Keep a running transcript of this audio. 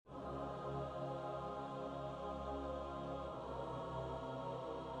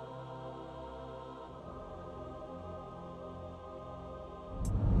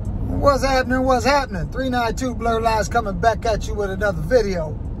What's happening? What's happening? 392 Blurred Lines coming back at you with another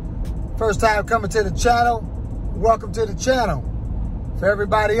video. First time coming to the channel, welcome to the channel. For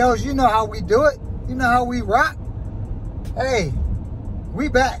everybody else, you know how we do it. You know how we rock. Hey, we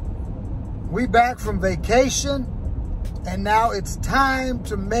back. We back from vacation, and now it's time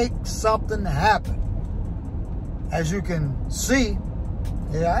to make something happen. As you can see,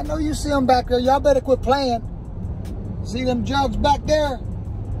 yeah, I know you see them back there. Y'all better quit playing. See them jugs back there?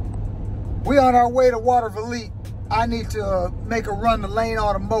 We on our way to Waterville Elite. I need to make a run to Lane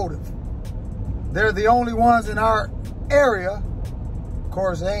Automotive. They're the only ones in our area. Of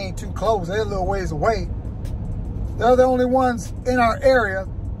course, they ain't too close. They're a little ways away. They're the only ones in our area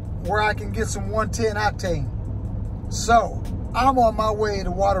where I can get some 110 octane. So, I'm on my way to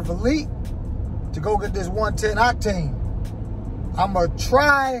Waterville Elite to go get this 110 octane. I'm going to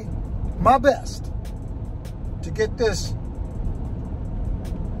try my best to get this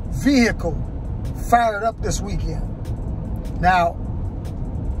vehicle fired up this weekend. Now,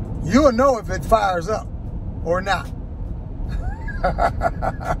 you'll know if it fires up or not.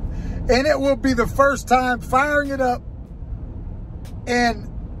 And it will be the first time firing it up in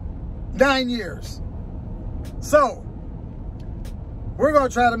 9 years. So, we're going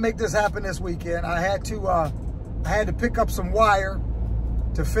to try to make this happen this weekend. I had to pick up some wire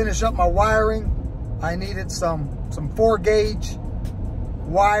to finish up my wiring. I needed some 4-gauge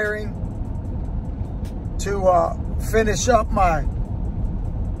wiring to finish up my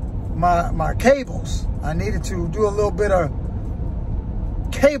cables. I needed to do a little bit of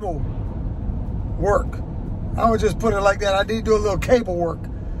cable work. I would just put it like that. I need to do a little cable work.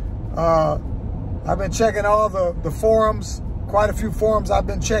 I've been checking all the forums, quite a few forums I've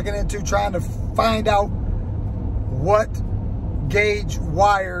been checking into, trying to find out what gauge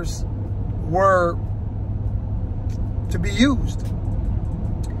wires were to be used.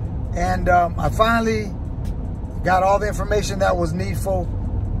 And I finally got all the information that was needful.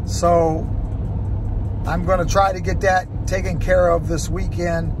 So I'm going to try to get that taken care of this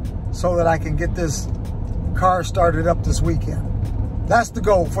weekend so that I can get this car started up this weekend. That's the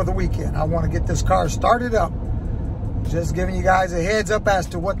goal for the weekend. I want to get this car started up. Just giving you guys a heads up as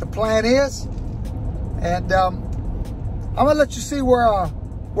to what the plan is. And I'm going to let you see where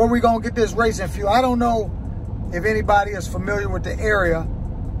we're going to get this racing fuel. I don't know if anybody is familiar with the area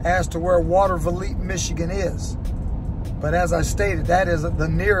as to where Waterville Elite, Michigan is. But as I stated, that is the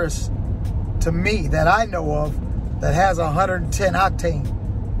nearest to me that I know of that has 110 octane.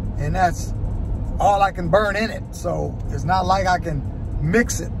 And that's all I can burn in it. So it's not like I can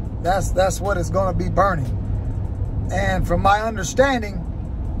mix it. That's what it's going to be burning. And from my understanding,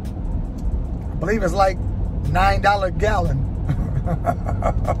 I believe it's like $9 a gallon.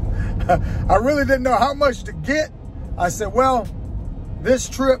 I really didn't know how much to get. I said, well, this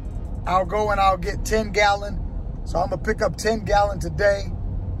trip I'll go and I'll get 10 gallon. So I'm gonna pick up 10 gallon today.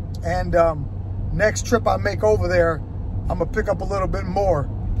 And next trip I make over there, I'm gonna pick up a little bit more.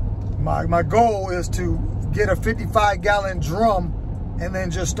 My goal is to get a 55 gallon drum and then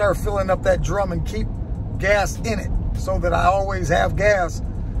just start filling up that drum and keep gas in it so that I always have gas.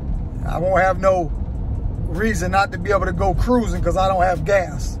 I won't have no reason not to be able to go cruising because I don't have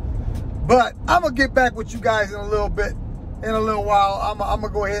gas. But I'm gonna get back with you guys in a little bit, in a little while. I'm gonna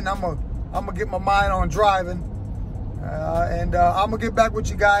go ahead and I'm gonna get my mind on driving, and I'm gonna get back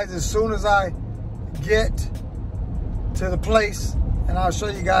with you guys as soon as I get to the place, and I'll show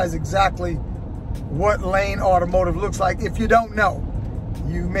you guys exactly what Lane Automotive looks like. If you don't know,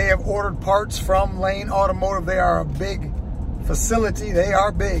 you may have ordered parts from Lane Automotive. They are a big facility. They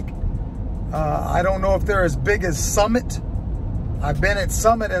are big. I don't know if they're as big as Summit. I've been at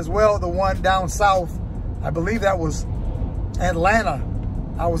Summit as well, the one down south. I believe that was Atlanta.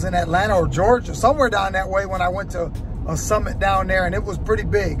 I was in Atlanta or Georgia, somewhere down that way when I went to a Summit down there, and it was pretty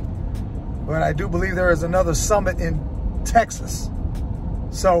big. But I do believe there is another Summit in Texas.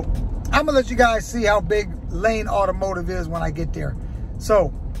 So I'm gonna let you guys see how big Lane Automotive is when I get there.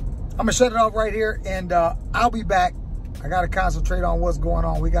 So I'm gonna shut it off right here, and I'll be back. I gotta concentrate on what's going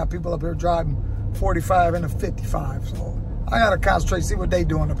on. We got people up here driving 45 and a 55, so I gotta concentrate, see what they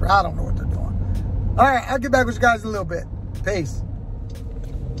doing up here. I don't know what they're doing. All right, I'll get back with you guys in a little bit. Peace.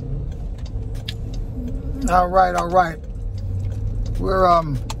 All right. We're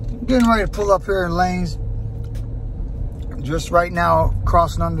getting ready to pull up here in lanes. Just right now,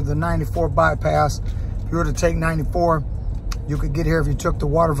 crossing under the 94 bypass. If you were to take 94, you could get here if you took the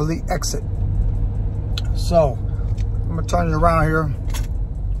Waterville Elite exit. So, I'm gonna turn it around here.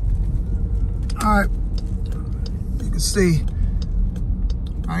 All right, you can see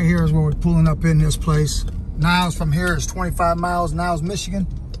right here is where we're pulling up in this place. Niles from here is 25 miles, Niles, Michigan.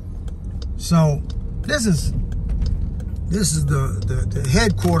 So this is the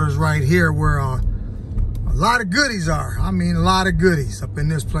headquarters right here where a lot of goodies are. I mean, a lot of goodies up in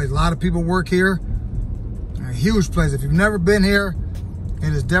this place. A lot of people work here. A huge place. If you've never been here,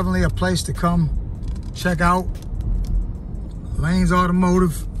 it is definitely a place to come check out. Lane's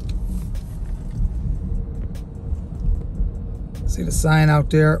Automotive. See the sign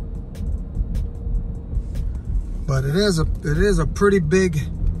out there. But it is a pretty big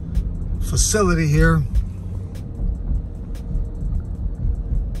facility here.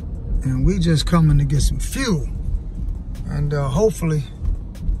 And we just coming to get some fuel. And hopefully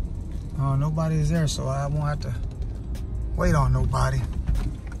nobody's there, so I won't have to wait on nobody.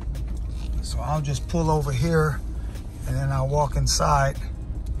 So I'll just pull over here and then I'll walk inside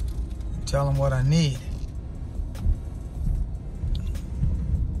and tell them what I need.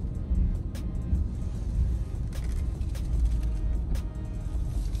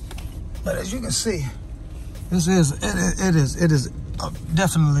 But as you can see, it is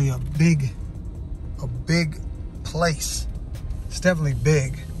definitely a big place. It's definitely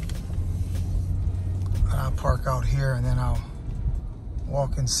big. And I'll park out here and then I'll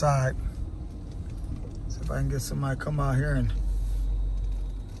walk inside. See if I can get somebody to come out here and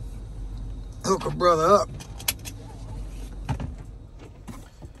hook a brother up.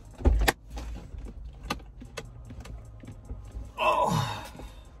 Oh,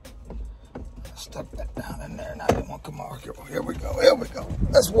 stuck that down in there and I didn't want to come out here. Here we go, here we go.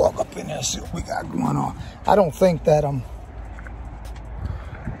 Let's walk up in there and see what we got going on. I don't think that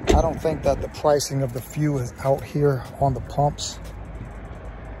the pricing of the fuel is out here on the pumps.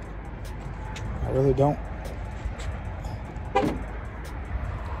 I really don't.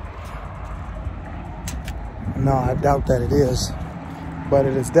 No, I doubt that it is, but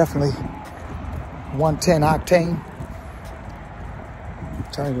it is definitely 110 octane.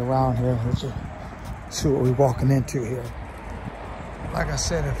 Turn you around here. Let's just see what we're walking into here. Like I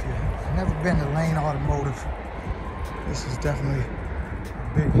said, if you've never been to Lane Automotive, this is definitely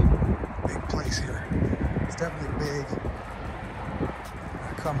a big place here. It's definitely big.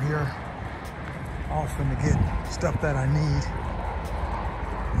 I come here often to get stuff that I need.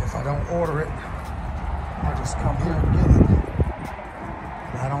 If I don't order it, I'll just come here and get it.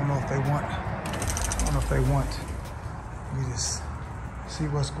 But I don't know if they want me to see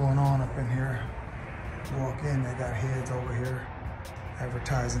what's going on up in here. Walk in, they got heads over here,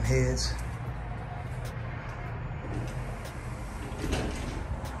 advertising heads.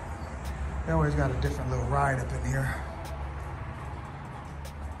 They always got a different little ride up in here.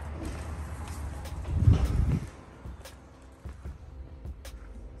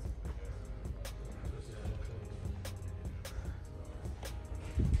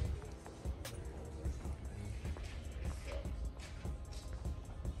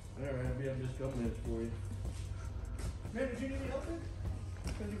 All right, I'll just a couple minutes for you. Man, did you need any help there?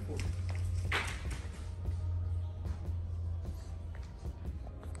 What can I do for you?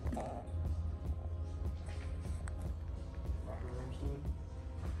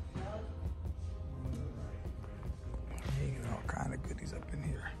 You get all kind of goodies up in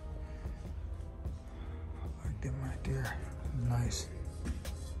here. Like them right there. Nice.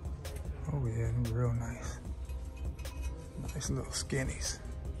 Oh yeah, they're real nice. Nice little skinnies.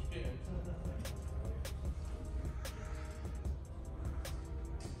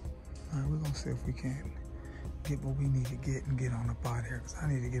 Alright, we're gonna see if we can get what we need to get and get on up out here, because I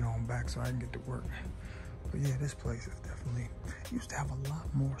need to get on back so I can get to work. But yeah, this place is definitely, used to have a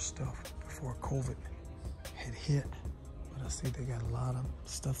lot more stuff before COVID had hit. But I see they got a lot of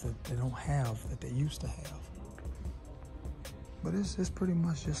stuff that they don't have that they used to have. But it's pretty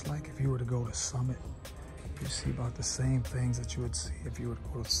much just like if you were to go to Summit. You see about the same things that you would see if you were to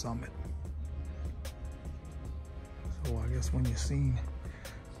go to Summit. So I guess when you've seen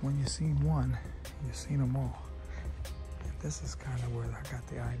one, you've seen them all. And this is kind of where I got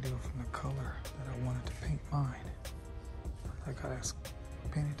the idea from the color that I wanted to paint mine. Like I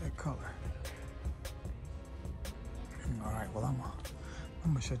painted that color. All right, well, I'm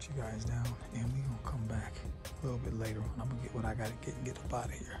gonna shut you guys down and we're gonna come back a little bit later on. I'm gonna get what I gotta get and get up out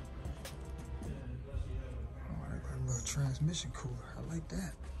of here. All right, got a little transmission cooler. I like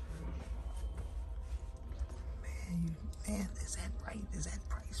that. Man, is that right? Is that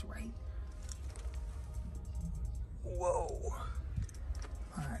price right? Whoa.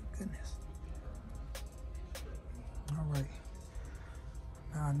 My goodness. All right.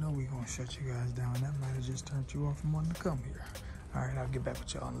 Now I know we're gonna shut you guys down. That might have just turned you off from wanting to come here. All right, I'll get back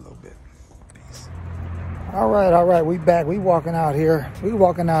with y'all in a little bit. Peace. All right, we back. We walking out here.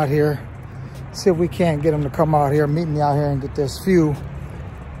 See if we can't get them to come out here, meet me out here and get this fuel.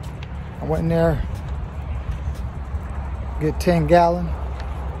 I went in there, get 10 gallon.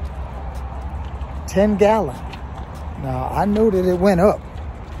 10 gallon. Now, I knew that it went up.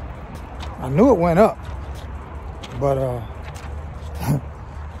 I knew it went up. But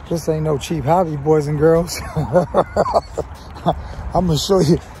this ain't no cheap hobby, boys and girls. I'm gonna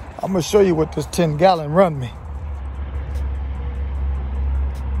show you what this 10 gallon run me.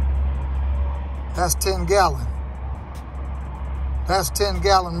 That's 10 gallon. That's 10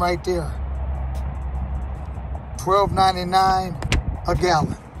 gallon right there. $12.99 a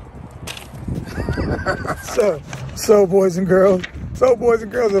gallon. So boys and girls,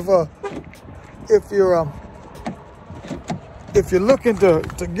 if you're looking to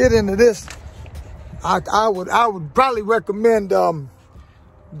get into this, I would probably recommend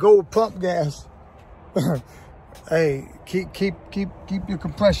Gold Pump Gas. Hey, keep your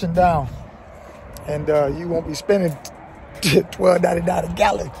compression down, and you won't be spending $12.99 a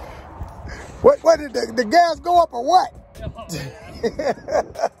gallon. What did the gas go up or what?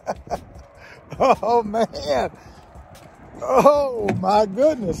 Oh man! Oh my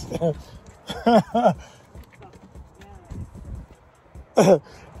goodness!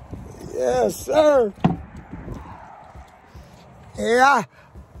 Yes, sir. Yeah,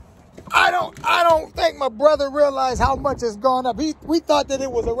 I don't think my brother realized how much it's gone up. We thought that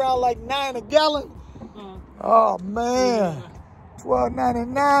it was around like $9 a gallon. Oh man,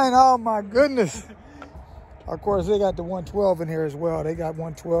 $12.99. Oh my goodness. Of course, they got the 112 in here as well. They got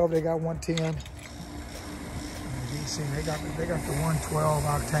 112. They got 110. As you can see, they got the 112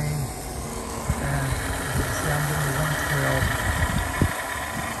 octane, and you can see I'm doing the 112.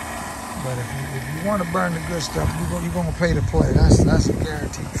 But if you want to burn the good stuff, you're gonna pay to play. That's a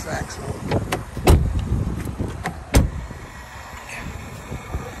guaranteed fact.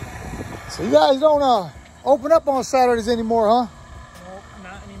 So you guys don't open up on Saturdays anymore, huh? Nope,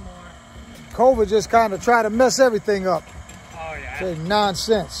 not anymore. COVID just kind of tried to mess everything up. Oh yeah. Say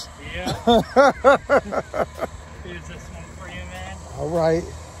nonsense. Yeah. Here's this one for you, man. All right.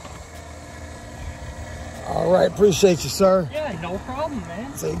 All right, appreciate you, sir. Yeah, no problem,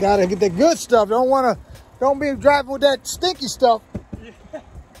 man. So you gotta get the good stuff. Don't be driving with that stinky stuff.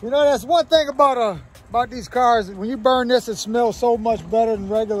 You know, that's one thing about these cars. When you burn this, it smells so much better than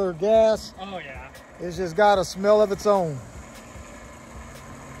regular gas. Oh yeah. It's just got a smell of its own.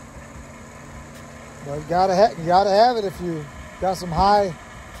 But you gotta have it if you got some high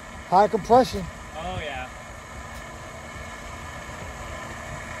compression. Oh yeah.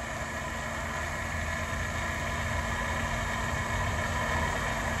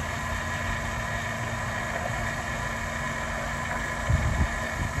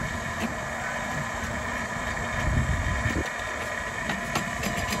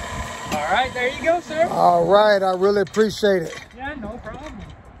 All right, there you go, sir. All right, I really appreciate it. Yeah, no problem.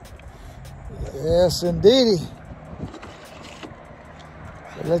 Yes, indeedy.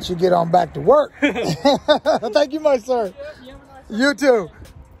 I'll let you get on back to work. Thank you much, sir. Yeah, you have a nice day. You too.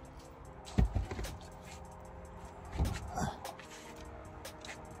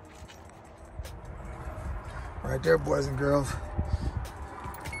 Right there, boys and girls.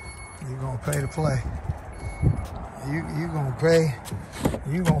 You're gonna pay to play. You gonna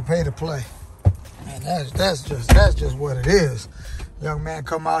pay to play. And that's just what it is. Young man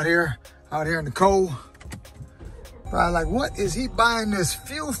come out here in the cold. Probably like, what is he buying this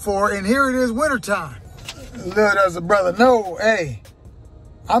fuel for? And here it is wintertime. Little does the brother know, hey,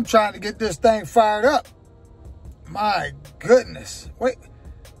 I'm trying to get this thing fired up. My goodness. Wait,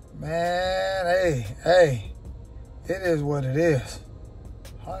 man, hey, it is what it is.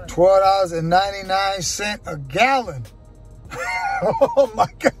 $12.99 a gallon. Oh my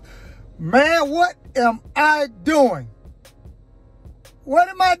God. Man, what am I doing? What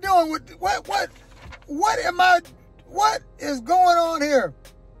am I doing with what is going on here?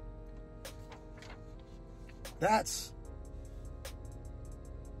 That's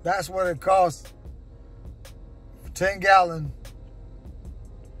what it costs for 10 gallon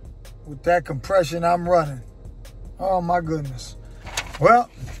with that compression I'm running. Oh my goodness. Well,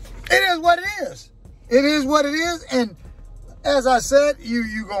 it is what it is. It is what it is, and as I said,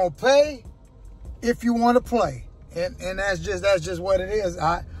 you gonna pay if you want to play, and that's just what it is.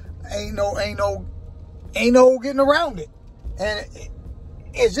 Ain't no getting around it, and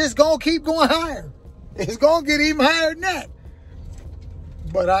it's just gonna keep going higher. It's gonna get even higher than that.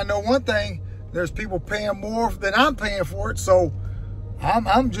 But I know one thing: there's people paying more than I'm paying for it, so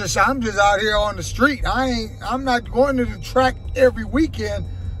I'm just out here on the street. I'm not going to the track every weekend,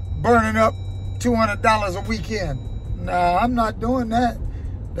 burning up $200 a weekend. Nah, I'm not doing that.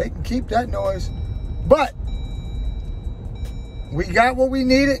 They can keep that noise. But we got what we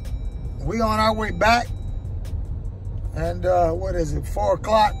needed. we on our way back. And what is it, 4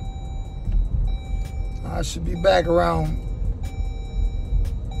 o'clock? I should be back around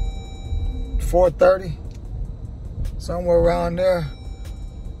 4:30, somewhere around there.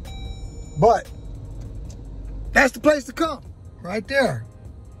 But that's the place to come, right there.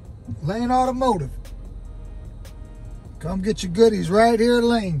 Lane Automotive. Come get your goodies right here at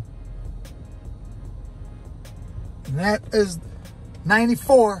Lane. And that is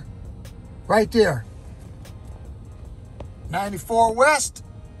 94 right there. 94 West,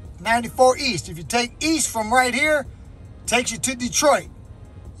 94 East. If you take east from right here, it takes you to Detroit.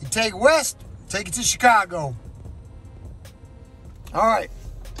 You take west, take you to Chicago. All right.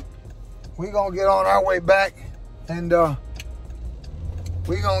 We're going to get on our way back. And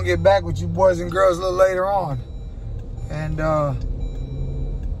we're going to get back with you boys and girls a little later on. And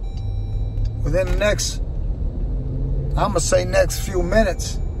within the next, I'm going to say next few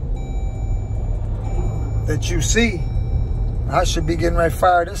minutes that you see, I should be getting ready to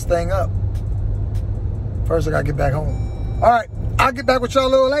fire this thing up. First, I got to get back home. All right. I'll get back with y'all a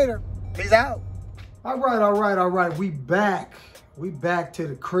little later. Peace out. All right. We back. We back to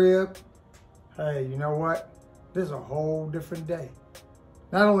the crib. Hey, you know what? This is a whole different day.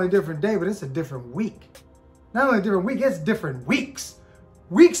 Not only a different day, but it's a different week. Not only a different week, it's different weeks.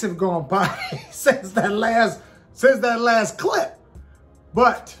 Weeks have gone by since that last clip.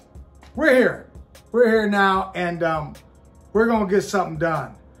 But we're here. We're here now, and we're gonna get something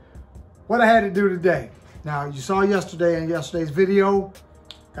done. What I had to do today. Now, you saw yesterday in yesterday's video,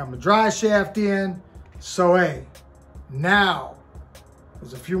 got my dry shaft in. So, hey, now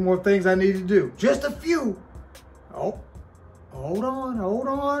there's a few more things I need to do. Just a few. Oh, hold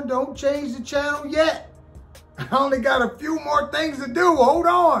on. Don't change the channel yet. I only got a few more things to do. Hold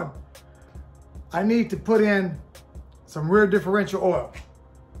on. I need to put in some rear differential oil.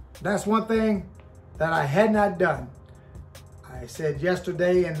 That's one thing that I had not done. I said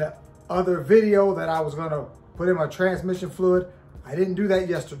yesterday in the other video that I was gonna put in my transmission fluid. I didn't do that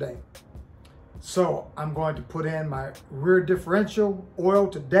yesterday. So I'm going to put in my rear differential oil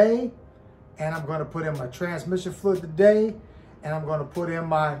today, and I'm gonna put in my transmission fluid today, and I'm gonna put in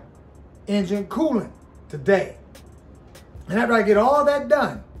my engine coolant today. And after I get all that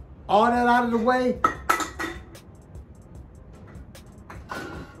done, all that out of the way,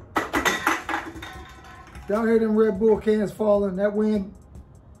 y'all hear them Red Bull cans falling? That wind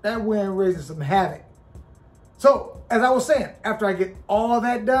raising some havoc. So, as I was saying, after I get all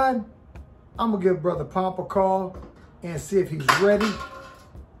that done, I'm gonna give Brother Pomp a call and see if he's ready.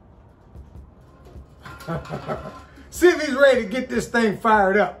 See if he's ready to get this thing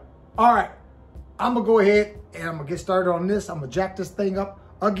fired up. All right, I'm gonna go ahead and I'm gonna get started on this. I'm gonna jack this thing up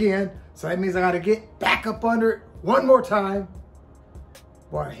again. So that means I gotta get back up under it one more time.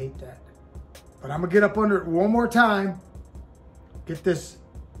 Boy, I hate that. But I'm gonna get up under it one more time. Get this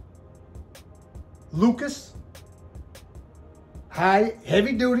Lucas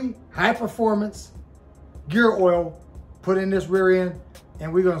heavy duty, high performance gear oil put in this rear end,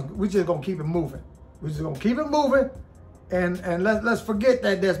 and we just gonna keep it moving. We're just gonna keep it moving, and let's forget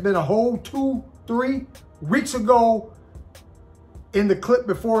that there's been a whole 2-3 weeks ago in the clip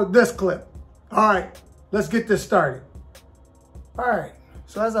before this clip. All right, let's get this started. All right,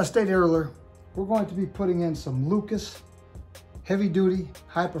 so as I stated earlier, we're going to be putting in some Lucas heavy duty,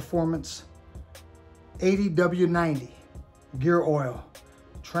 high performance 80W90 gear oil,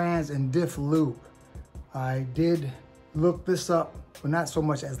 trans and diff lube. I did look this up, well, not so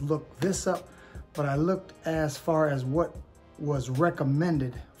much as look this up, but I looked as far as what was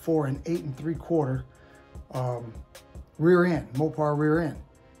recommended for an 8 3/4 rear end, Mopar rear end.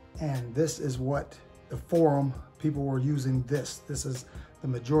 And this is what the forum people were using this. This is the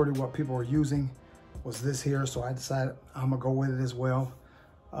majority of what people were using was this here. So I decided I'm gonna go with it as well.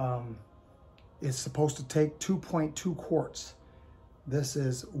 It's supposed to take 2.2 quarts. This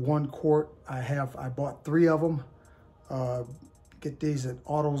is 1 quart. I bought 3 of them. Get these at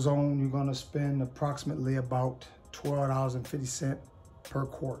AutoZone. You're gonna spend approximately about $12.50 per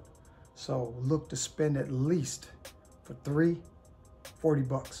quart. So look to spend at least for 3, 40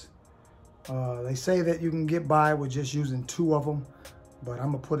 bucks. They say that you can get by with just using 2 of them, but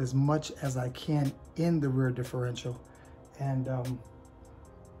I'm gonna put as much as I can in the rear differential. And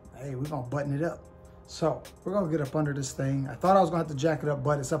hey, we're gonna button it up. So we're gonna get up under this thing. I thought I was gonna have to jack it up,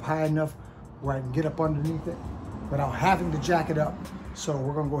 but it's up high enough where I can get up underneath it without having to jack it up. So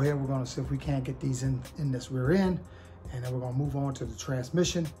we're gonna go ahead, we're gonna see if we can't get these in this rear end, and then we're gonna move on to the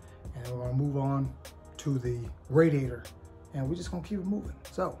transmission, and then we're gonna move on to the radiator, and we're just gonna keep it moving.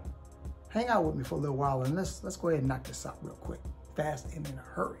 So hang out with me for a little while, and let's go ahead and knock this out real quick, fast and in a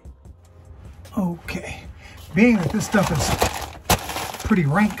hurry. Okay, being that this stuff is pretty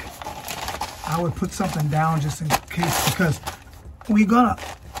rank, I would put something down just in case, because we're gonna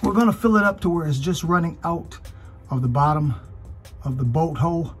fill it up to where it's just running out of the bottom of the bolt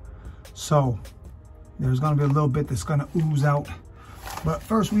hole. So there's gonna be a little bit that's gonna ooze out. But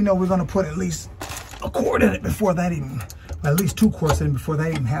first, we know we're gonna put at least a quart in it before that even, at least 2 quarts in it before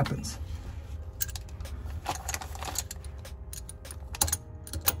that even happens.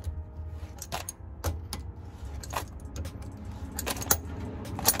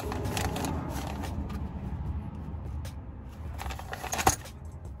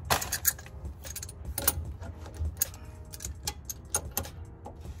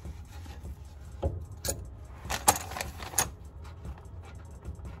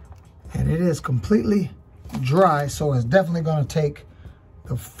 And it is completely dry, so it's definitely going to take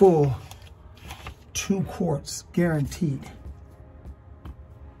the full 2 quarts, guaranteed.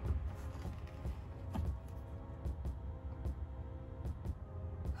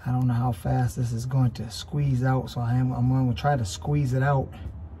 I don't know how fast this is going to squeeze out, so I'm going to try to squeeze it out.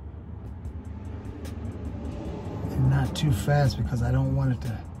 And not too fast, because I don't want it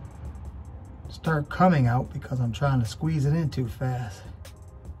to start coming out, because I'm trying to squeeze it in too fast.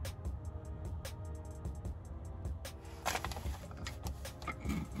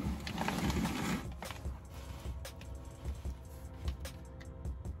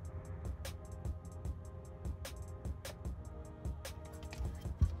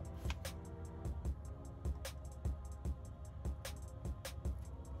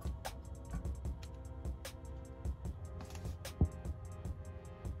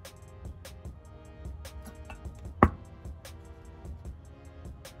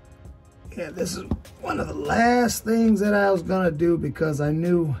 Yeah, this is one of the last things that I was gonna do, because I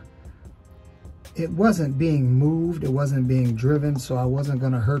knew it wasn't being moved, it wasn't being driven, so I wasn't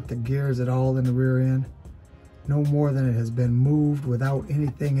gonna hurt the gears at all in the rear end. No more than it has been moved without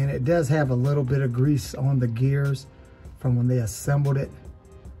anything in it. It does have a little bit of grease on the gears from when they assembled it.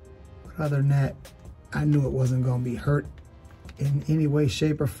 But other than that, I knew it wasn't gonna be hurt in any way,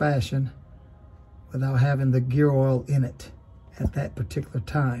 shape, or fashion without having the gear oil in it at that particular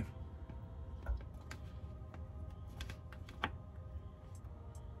time.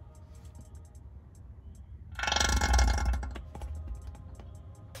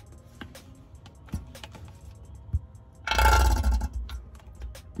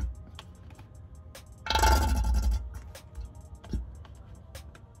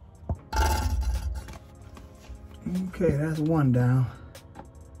 Okay, that's one down.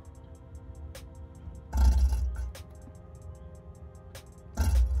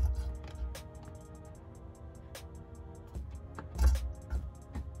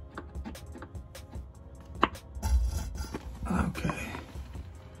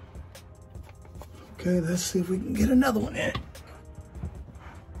 Okay, let's see if we can get another one in.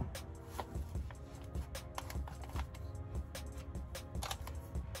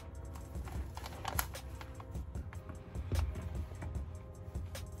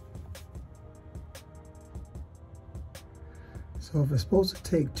 So if it's supposed to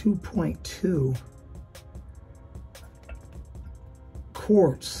take 2.2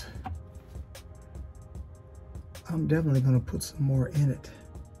 quarts, I'm definitely going to put some more in it.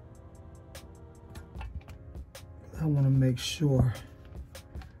 I want to make sure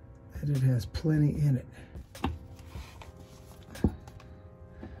that it has plenty in it.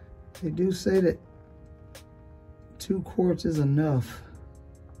 They do say that 2 quarts is enough.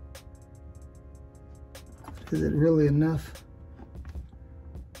 Is it really enough?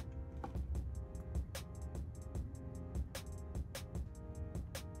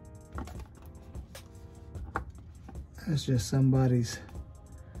 That's just somebody's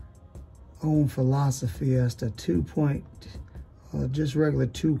own philosophy as to just regular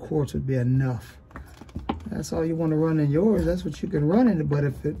 2 quarts would be enough. That's all you want to run in yours. That's what you can run in it. But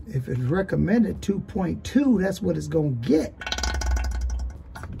if it's recommended 2.2, that's what it's gonna get.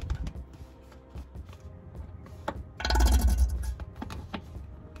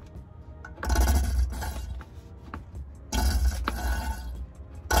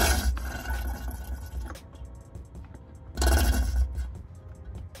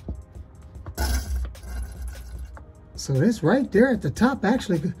 So this right there at the top,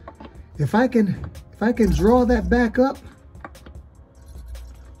 actually, if I can draw that back up,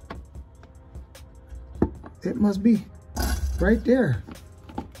 it must be right there.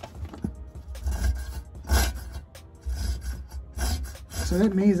 So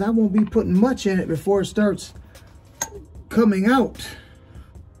that means I won't be putting much in it before it starts coming out.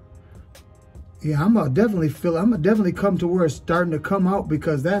 Yeah, I'm gonna definitely come to where it's starting to come out,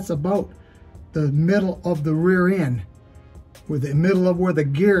 because that's about the middle of the rear end, with the middle of where the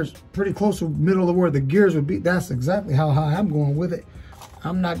gears, pretty close to the middle of where the gears would be. That's exactly how high I'm going with it.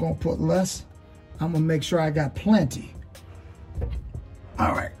 I'm not gonna put less. I'm gonna make sure I got plenty.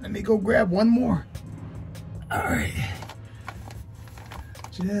 All right, let me go grab one more. All right.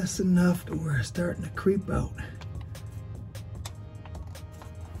 Just enough to where it's starting to creep out.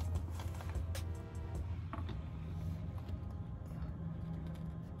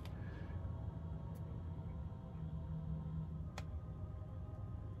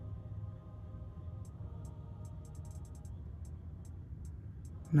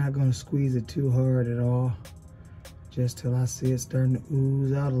 I'm not gonna squeeze it too hard at all, just till I see it starting to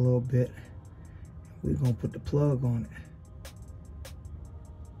ooze out a little bit. We're gonna put the plug on it.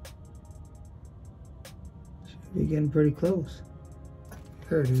 Should be getting pretty close.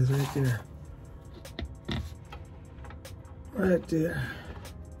 There it is, right there. Right there.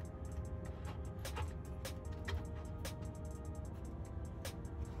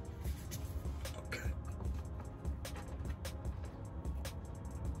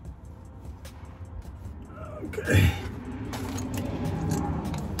 Okay.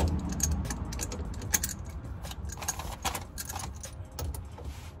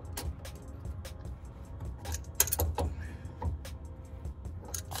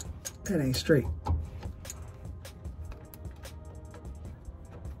 That ain't straight.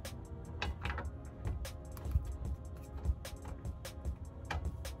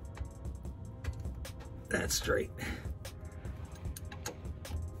 That's straight.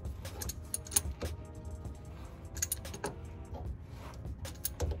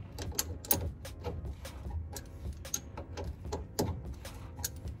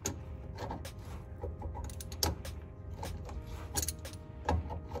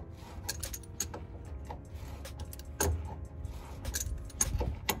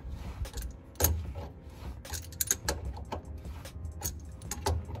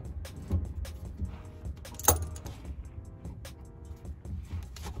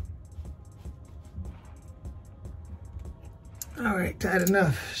 All right, tight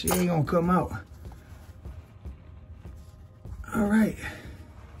enough. She ain't gonna come out. All right.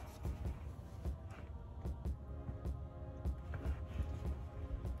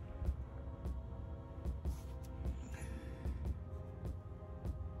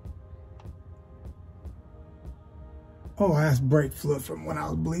 Oh, that's brake fluid from when I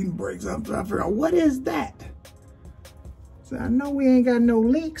was bleeding brakes up. So I figured out, what is that? So I know we ain't got no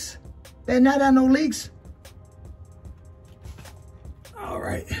leaks. There's not no leaks. All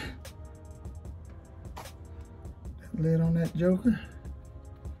right. Lid on that joker.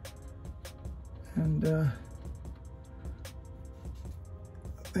 And I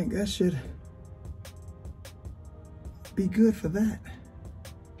think that should be good for that.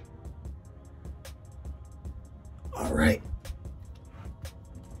 All right.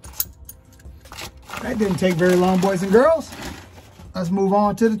 That didn't take very long, boys and girls. Let's move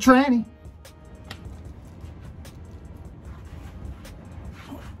on to the tranny.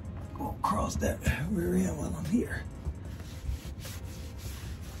 Go across that rear end while I'm here.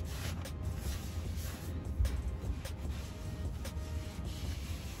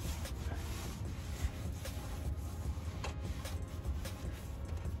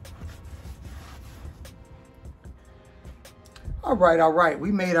 All right,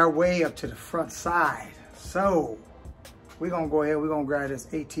 we made our way up to the front side. So we're gonna go ahead, we're gonna grab this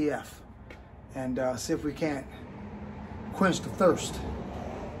ATF and see if we can't quench the thirst.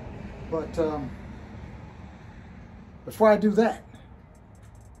 But before I do that,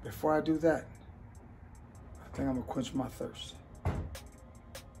 I think I'm gonna quench my thirst. It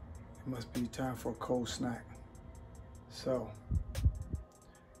must be time for a cold snack. So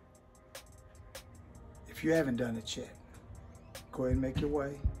if you haven't done it yet, go ahead and make your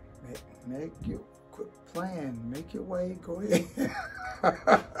way. Quit playing. Make your way. Go ahead.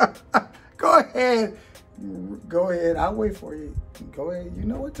 Go ahead. Go ahead. I'll wait for you. Go ahead. You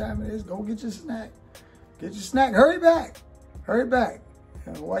know what time it is. Go get your snack. Get your snack. Hurry back. Hurry back.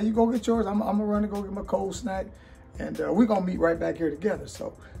 While you go get yours, I'm going to run and go get my cold snack. And we're going to meet right back here together.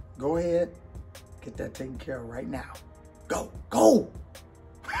 So go ahead. Get that taken care of right now. Go. Go.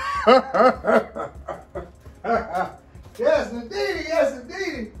 Yes, indeed. Yes,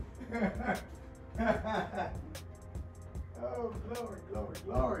 indeed. Oh, glory, glory,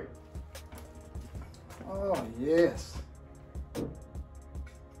 glory. Oh, yes.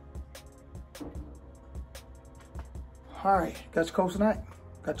 All right, got your cold snack?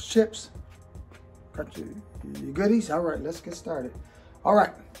 Got your chips? Got your goodies? All right, let's get started. All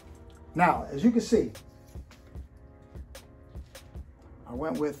right, now, as you can see, I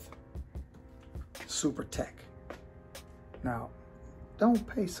went with Super Tech. Now, don't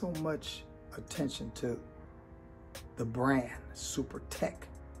pay so much attention to the brand Super Tech.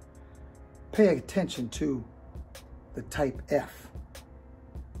 Pay attention to the Type F.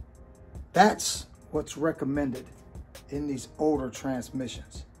 That's what's recommended in these older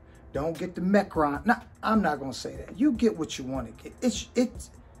transmissions. Don't get the Mecron. No, I'm not going to say that. You get what you want to get.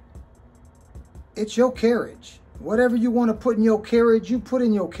 It's your carriage. Whatever you want to put in your carriage, you put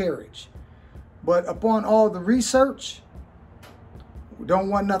in your carriage. But upon all the research, we don't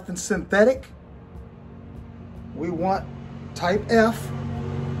want nothing synthetic. We want Type F.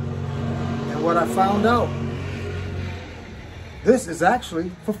 And what I found out, this is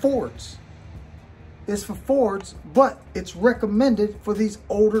actually for Fords. It's for Fords, but it's recommended for these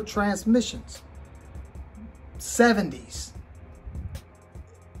older transmissions. 70s,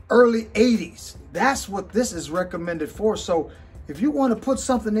 early 80s. That's what this is recommended for. So if you want to put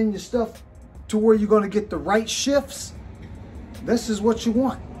something in your stuff to where you're going to get the right shifts, this is what you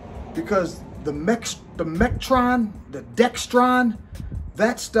want. Because the Mectron, the Dextron,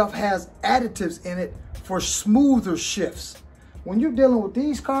 that stuff has additives in it for smoother shifts. When you're dealing with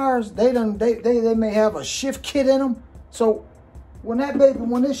these cars, they may have a shift kit in them. So when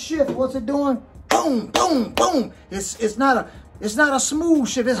this shifts, what's it doing? Boom, boom, boom. It's not a smooth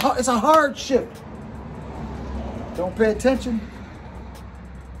shift. It's a hard shift. Don't pay attention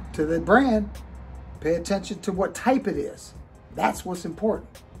to the brand. Pay attention to what type it is. That's what's important.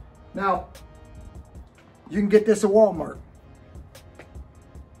 Now, you can get this at Walmart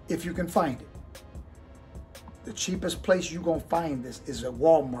if you can find it. The cheapest place you're going to find this is at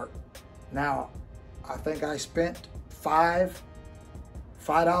Walmart. Now, I think I spent $5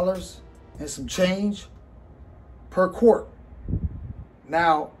 and some change per quart.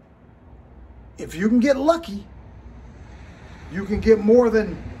 Now, if you can get lucky, you can get more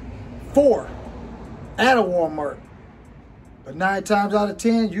than 4 at a Walmart. But 9 times out of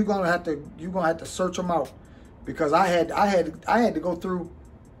 10, you're gonna have to search them out, because I had to go through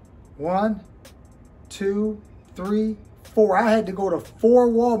 1, 2, 3, 4. I had to go to 4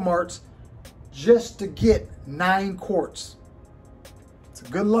 Walmarts just to get 9 quarts. So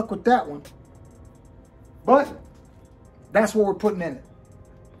good luck with that one. But that's what we're putting in it.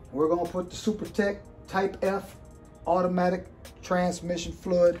 We're gonna put the Super Tech Type F automatic transmission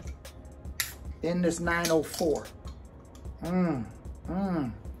fluid in this 904.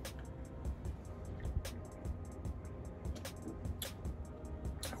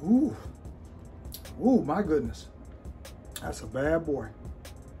 Ooh, my goodness. That's a bad boy.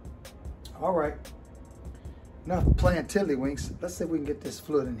 All right. Enough playing tiddlywinks. Let's see if we can get this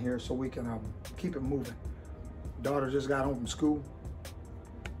fluid in here so we can keep it moving. Daughter just got home from school.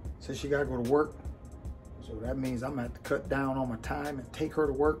 Said she got to go to work. So that means I'm going to have to cut down on my time and take her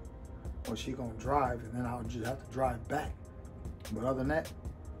to work, or she's going to drive, and then I'll just have to drive back. But other than that,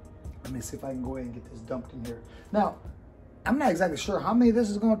 let me see if I can go ahead and get this dumped in here. Now, I'm not exactly sure how many this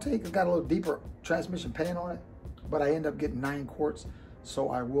is going to take. It's got a little deeper transmission pan on it, but I end up getting 9 quarts, so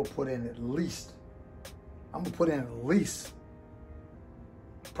I will put in at least, I'm going to put in at least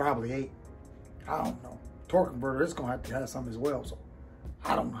probably 8. I don't know. Torque converter is going to have some as well, so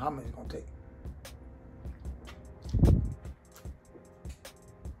I don't know how many it's going to take.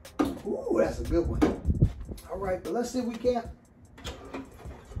 Ooh, that's a good one. All right, but let's see if we can't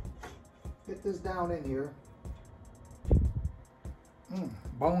get this down in here.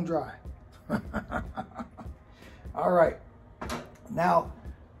 Bone dry. All right. Now,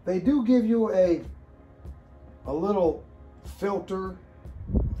 they do give you a little filter,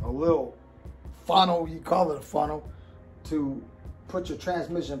 a little funnel, you call it a funnel, to put your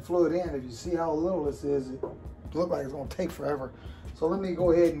transmission fluid in. If you see how little this is, it looks like it's going to take forever. So let me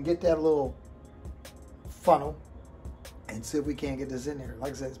go ahead and get that little funnel and see if we can't get this in here.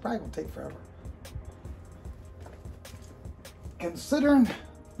 Like I said, it's probably going to take forever. Considering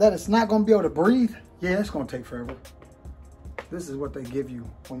that it's not going to be able to breathe, yeah, it's going to take forever. This is what they give you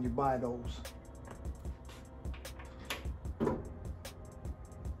when you buy those.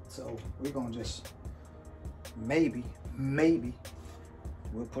 So we're going to just maybe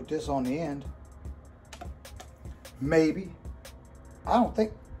we'll put this on the end. Maybe. I don't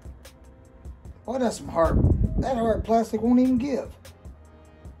think. Boy, that's some hard. That hard plastic won't even give.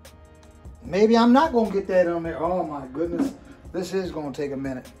 Maybe I'm not going to get that on there. Oh my goodness. This is going to take a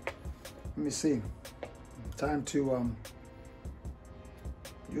minute. Let me see. Time to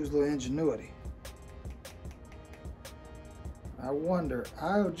use a little ingenuity. I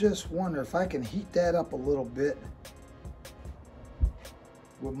just wonder if I can heat that up a little bit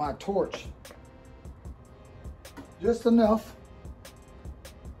with my torch. Just enough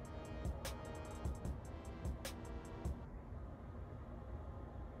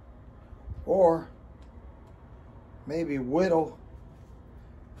or maybe whittle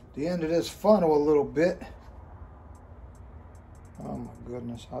the end of this funnel a little bit. Oh my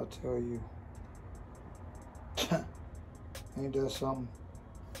goodness, I'll tell you. Ain't that something?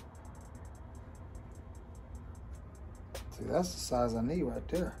 See, that's the size I need right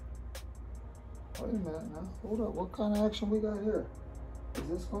there. Wait a minute now, hold up, what kind of action we got here? Is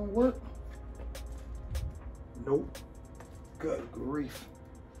this gonna work? Nope. Good grief.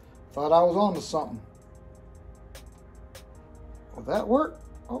 Thought I was on to something. Will that work?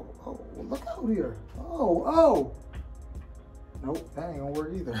 Oh, well, look out here. Oh. Nope, that ain't gonna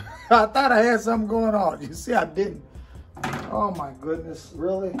work either. I thought I had something going on. You see, I didn't. Oh my goodness,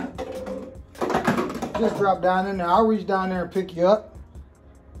 really? Just drop down in there. I'll reach down there and pick you up.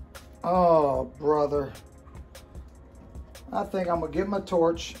 Oh, brother. I think I'm gonna get my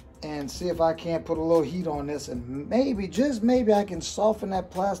torch and see if I can't put a little heat on this, and maybe, just maybe, I can soften that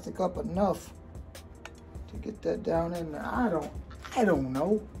plastic up enough to get that down in there. I don't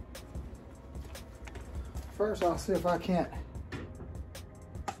know. First, I'll see if I can't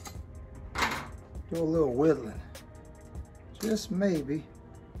do a little whittling. Just maybe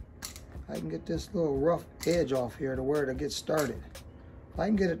I can get this little rough edge off here to where it'll get started. If I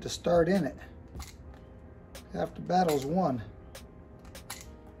can get it to start in it, half the battle's won.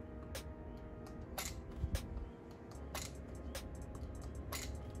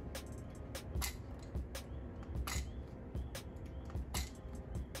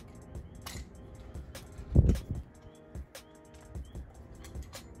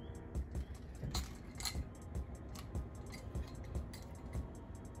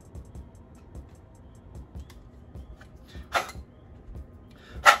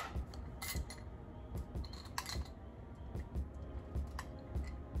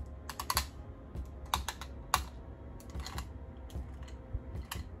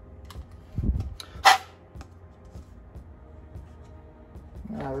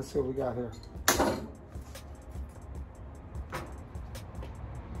 All right, let's see what we got here.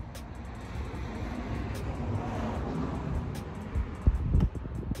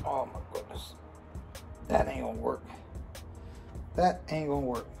 Oh my goodness. That ain't gonna work. That ain't gonna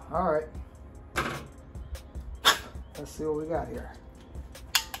work. All right. Let's see what we got here.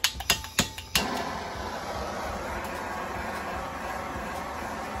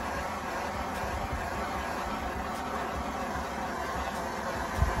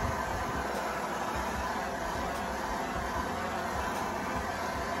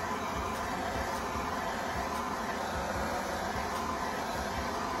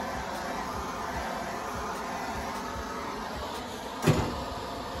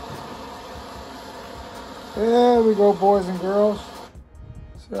 There we go, boys and girls.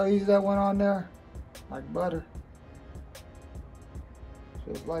 See how easy that went on there? Like butter.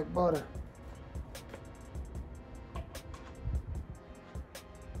 Just like butter.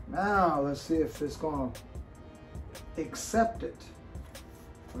 Now, let's see if it's gonna accept it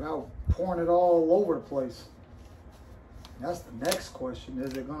without pouring it all over the place. That's the next question.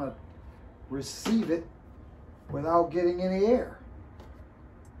 Is it gonna receive it without getting any air?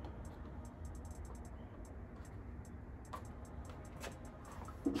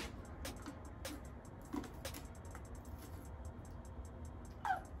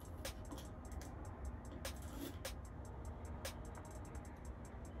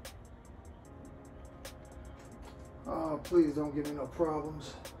 Oh, please don't give me no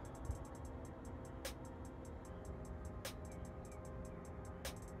problems.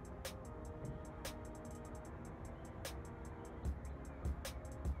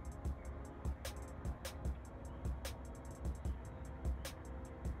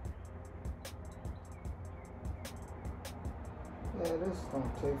 Yeah, this is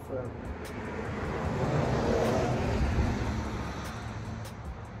gonna take forever.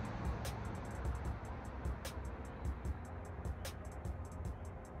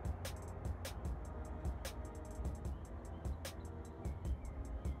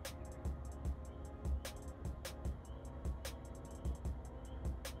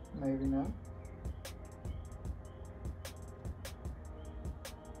 Maybe not.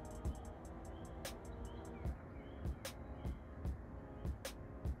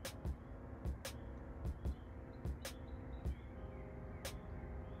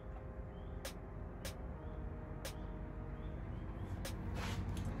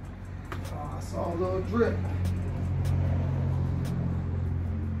 Oh, I saw a little drip.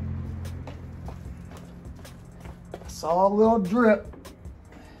 I saw a little drip.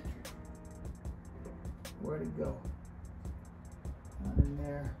 Where'd it go? Not in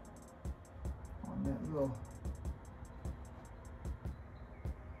there. On that little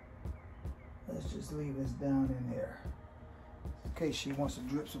Let's just leave this down in there in case she wants to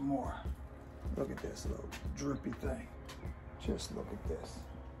drip some more. Look at this little drippy thing. Just look at this.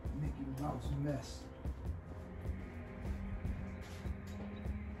 Mickey Mouse mess.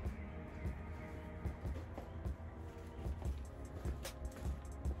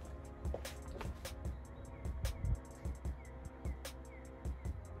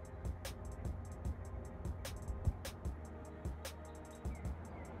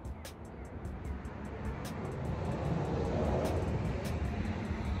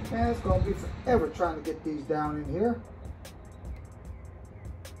 Man, it's gonna be forever trying to get these down in here.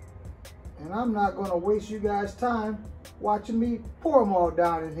 And I'm not gonna waste you guys' time watching me pour them all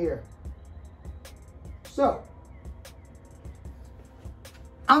down in here. So,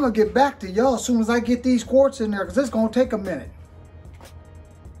 I'm gonna get back to y'all as soon as I get these quarts in there, because it's gonna take a minute.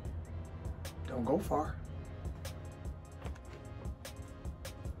 Don't go far.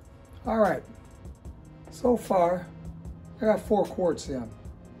 All right, so far, I got 4 quarts in.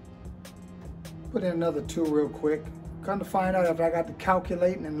 Put in another 2 real quick. Come to find out, after I got to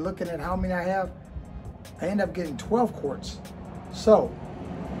calculating and looking at how many I have, I end up getting 12 quarts. So,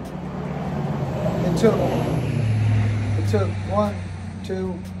 it took 1,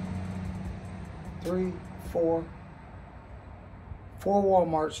 2, 3, 4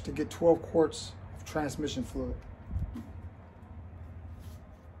 Walmarts to get 12 quarts of transmission fluid.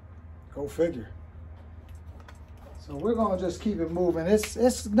 Go figure. So we're gonna just keep it moving.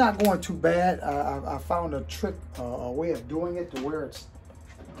 It's not going too bad. I found a trick, a way of doing it to where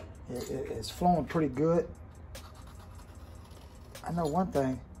it's flowing pretty good. I know one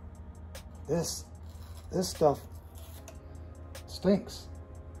thing. This stuff stinks.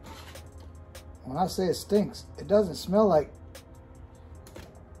 When I say it stinks, it doesn't smell like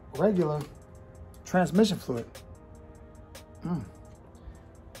regular transmission fluid.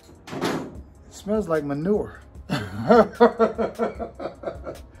 It smells like manure. And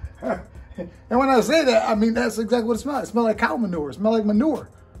when I say that, I mean that's exactly what it smells. It smells like cow manure. It smells like manure.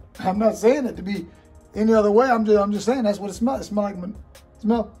 I'm not saying it to be any other way. I'm just saying that's what it smells. It smells like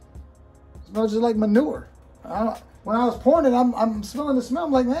smells just like manure. When I was pouring it, I'm smelling the smell.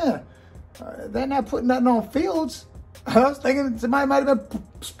 I'm like, man, they're not putting nothing on fields. I was thinking somebody might have been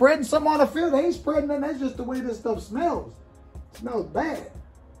spreading something on the field. They ain't spreading nothing. That's just the way this stuff smells. It smells bad.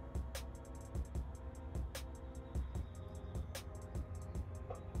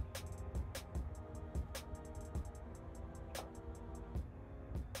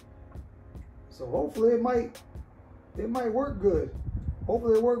 So hopefully it might work good.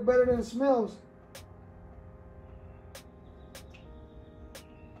 Hopefully it work better than it smells.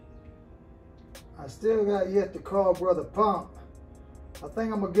 I still got yet to call Brother Pump. I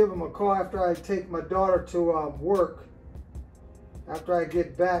think I'm gonna give him a call after I take my daughter to work. After I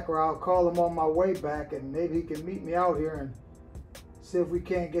get back, or I'll call him on my way back, and maybe he can meet me out here and see if we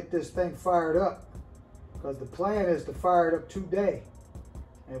can't get this thing fired up. Because the plan is to fire it up today.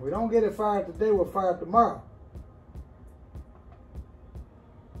 And if we don't get it fired up today, we'll fire it tomorrow.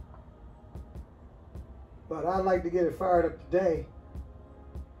 But I'd like to get it fired up today.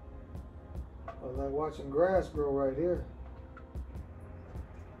 I like watching grass grow right here.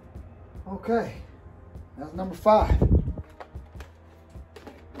 Okay, that's number 5.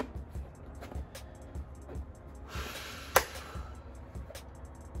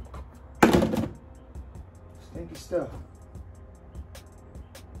 Stinky stuff.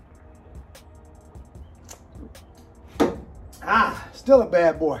 Still a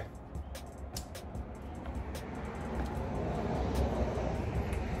bad boy.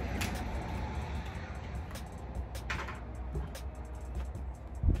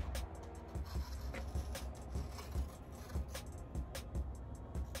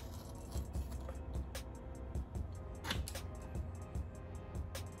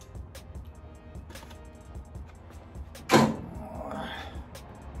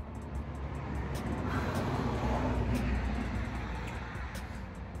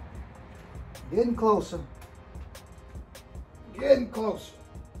 Getting closer. Getting closer.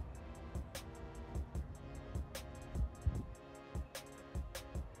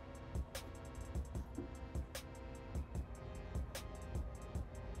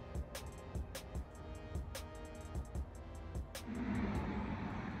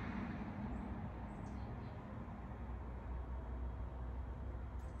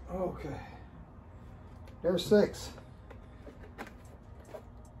 Okay. There's 6.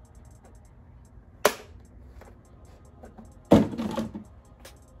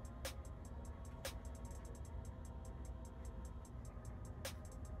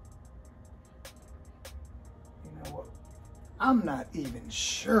 I'm not even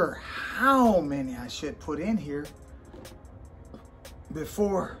sure how many I should put in here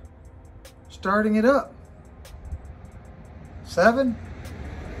before starting it up. 7?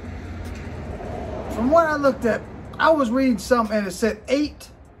 From what I looked at, I was reading something and it said 8.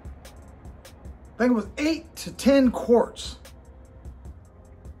 I think it was 8 to 10 quarts.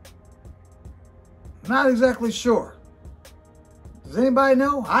 Not exactly sure. Does anybody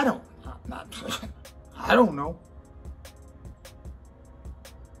know? I don't. I don't know.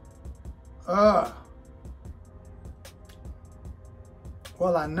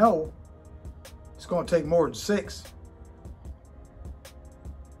 Well, I know it's going to take more than 6.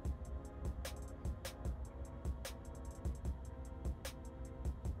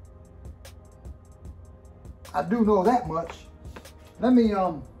 I do know that much. Let me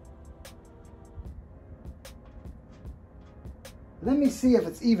see if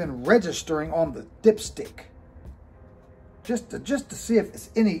it's even registering on the dipstick. Just to see if it's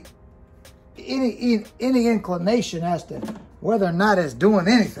any inclination as to whether or not it's doing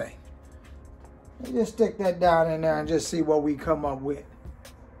anything. Let me just stick that down in there and just see what we come up with.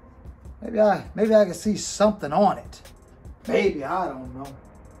 Maybe I can see something on it. Maybe, I don't know.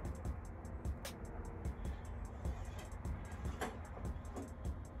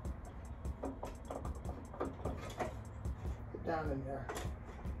 Get down in there.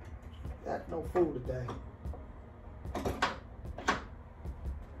 Got no food today.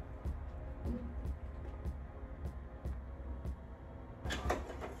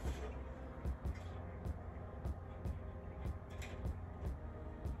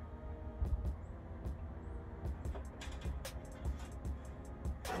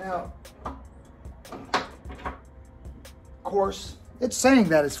 Now, of course, it's saying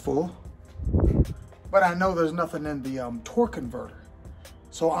that it's full, but I know there's nothing in the torque converter.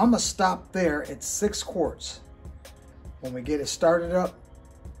 So I'm gonna stop there at 6 quarts. When we get it started up,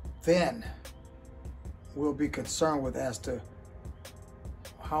 then we'll be concerned with as to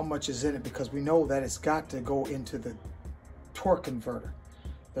how much is in it, because we know that it's got to go into the torque converter.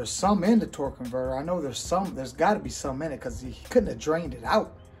 There's some in the torque converter. I know there's got to be some in it because he couldn't have drained it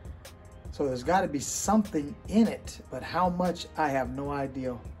out. So there's got to be something in it, but how much, I have no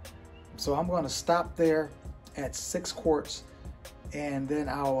idea. So I'm going to stop there at 6 quarts, and then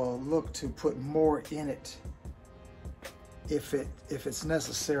I will look to put more in it if it's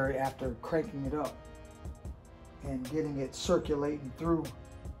necessary after cranking it up and getting it circulating through,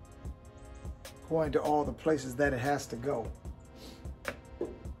 going to all the places that it has to go.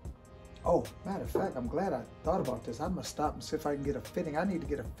 Oh, matter of fact, I'm glad I thought about this. I'm gonna stop and see if I can get a fitting. I need to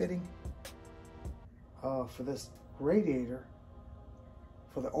get a fitting for this radiator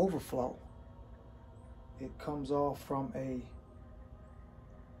for the overflow. It comes off from a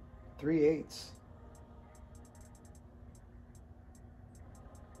 3/8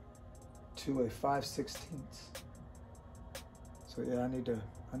 to a 5/16. So yeah, I need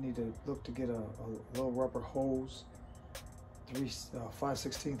to look to get a little rubber hose,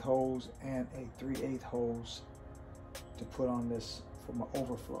 5/16 hose and a 3/8 hose to put on this for my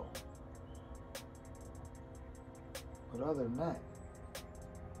overflow. But other than that,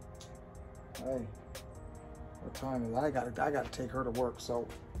 hey, what time is it? I gotta take her to work, so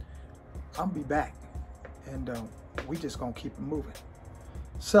I'll be back, and we just gonna keep it moving.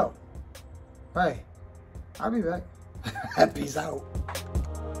 So, hey, I'll be back. Peace out.